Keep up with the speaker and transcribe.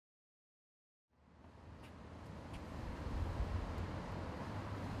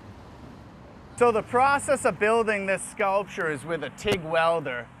So the process of building this sculpture is with a TIG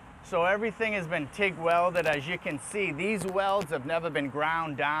welder. So everything has been TIG welded. As you can see, these welds have never been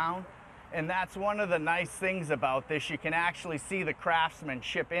ground down. And that's one of the nice things about this. You can actually see the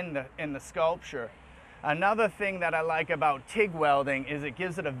craftsmanship in the sculpture. Another thing that I like about TIG welding is it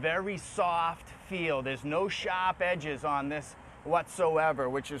gives it a very soft feel. There's no sharp edges on this whatsoever,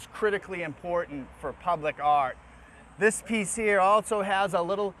 which is critically important for public art. This piece here also has a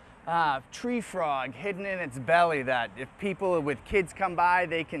little tree frog hidden in its belly that if people with kids come by,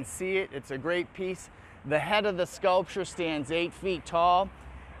 they can see it. It's a great piece. The head of the sculpture stands 8 feet tall,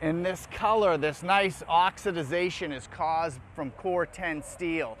 and this color, this nice oxidization, is caused from Core 10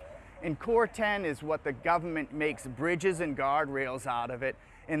 steel. And Core 10 is what the government makes bridges and guardrails out of it,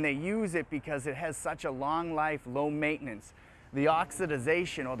 and they use it because it has such a long life, low maintenance. The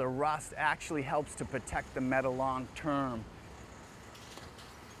oxidization or the rust actually helps to protect the metal long term.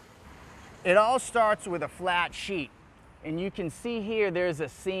 It all starts with a flat sheet, and you can see here there's a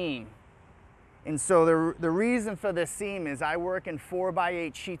seam. And so the reason for this seam is I work in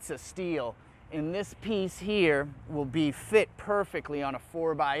 4x8 sheets of steel, and this piece here will be fit perfectly on a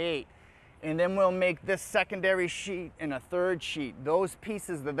 4x8. And then we'll make this secondary sheet and a third sheet. Those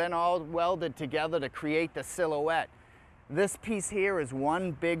pieces are then all welded together to create the silhouette. This piece here is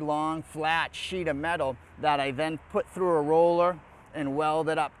one big long flat sheet of metal that I then put through a roller and weld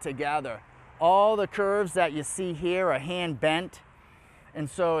it up together. All the curves that you see here are hand bent, and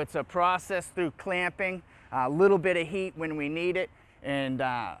so it's a process through clamping, a little bit of heat when we need it, and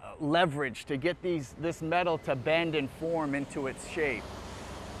leverage to get this metal to bend and form into its shape.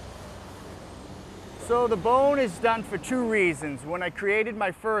 So the bone is done for two reasons. When I created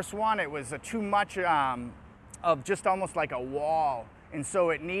my first one, it was too much of just almost like a wall, and so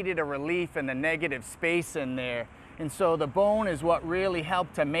it needed a relief and the negative space in there. And so the bone is what really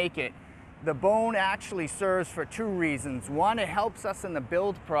helped to make it. The bone actually serves for two reasons. One, it helps us in the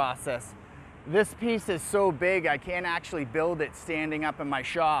build process. This piece is so big I can't actually build it standing up in my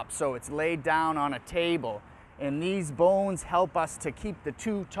shop, so it's laid down on a table. And these bones help us to keep the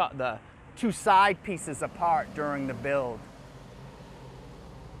two side pieces apart during the build.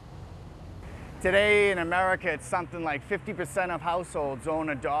 Today in America, it's something like 50% of households own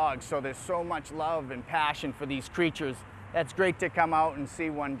a dog, so there's so much love and passion for these creatures. That's great to come out and see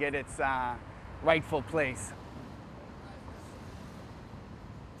one get its rightful place.